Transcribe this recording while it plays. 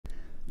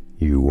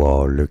You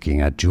are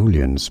looking at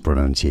Julian's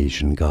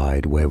pronunciation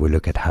guide, where we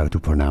look at how to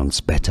pronounce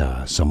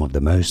better some of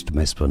the most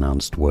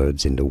mispronounced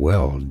words in the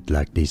world,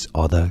 like this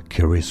other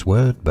curious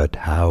word. But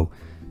how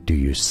do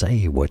you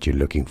say what you're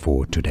looking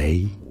for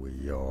today?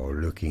 We are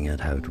looking at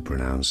how to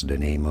pronounce the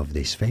name of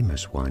this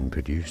famous wine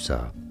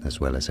producer, as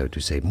well as how to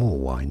say more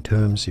wine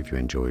terms. If you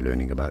enjoy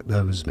learning about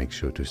those, make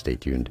sure to stay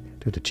tuned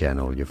to the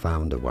channel. You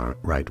found the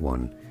right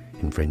one.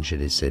 In French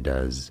it is said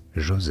as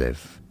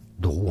Joseph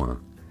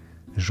Drouhin.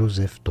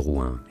 Joseph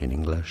Drouhin. In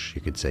English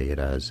you could say it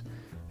as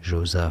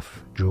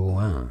Joseph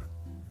Drouhin.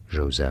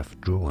 Joseph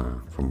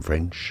Drouhin. From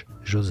French,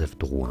 Joseph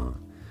Drouhin.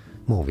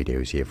 More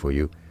videos here for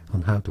you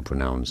on how to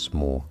pronounce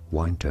more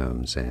wine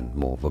terms and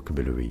more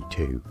vocabulary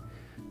too.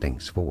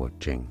 Thanks for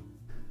watching.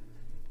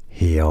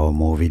 Here are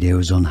more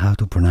videos on how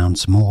to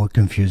pronounce more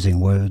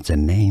confusing words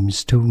and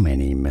names too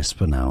many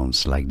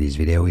mispronounced. Like this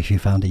video if you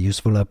found it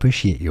useful. I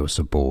appreciate your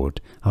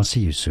support. I'll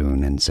see you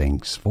soon and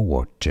thanks for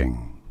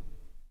watching.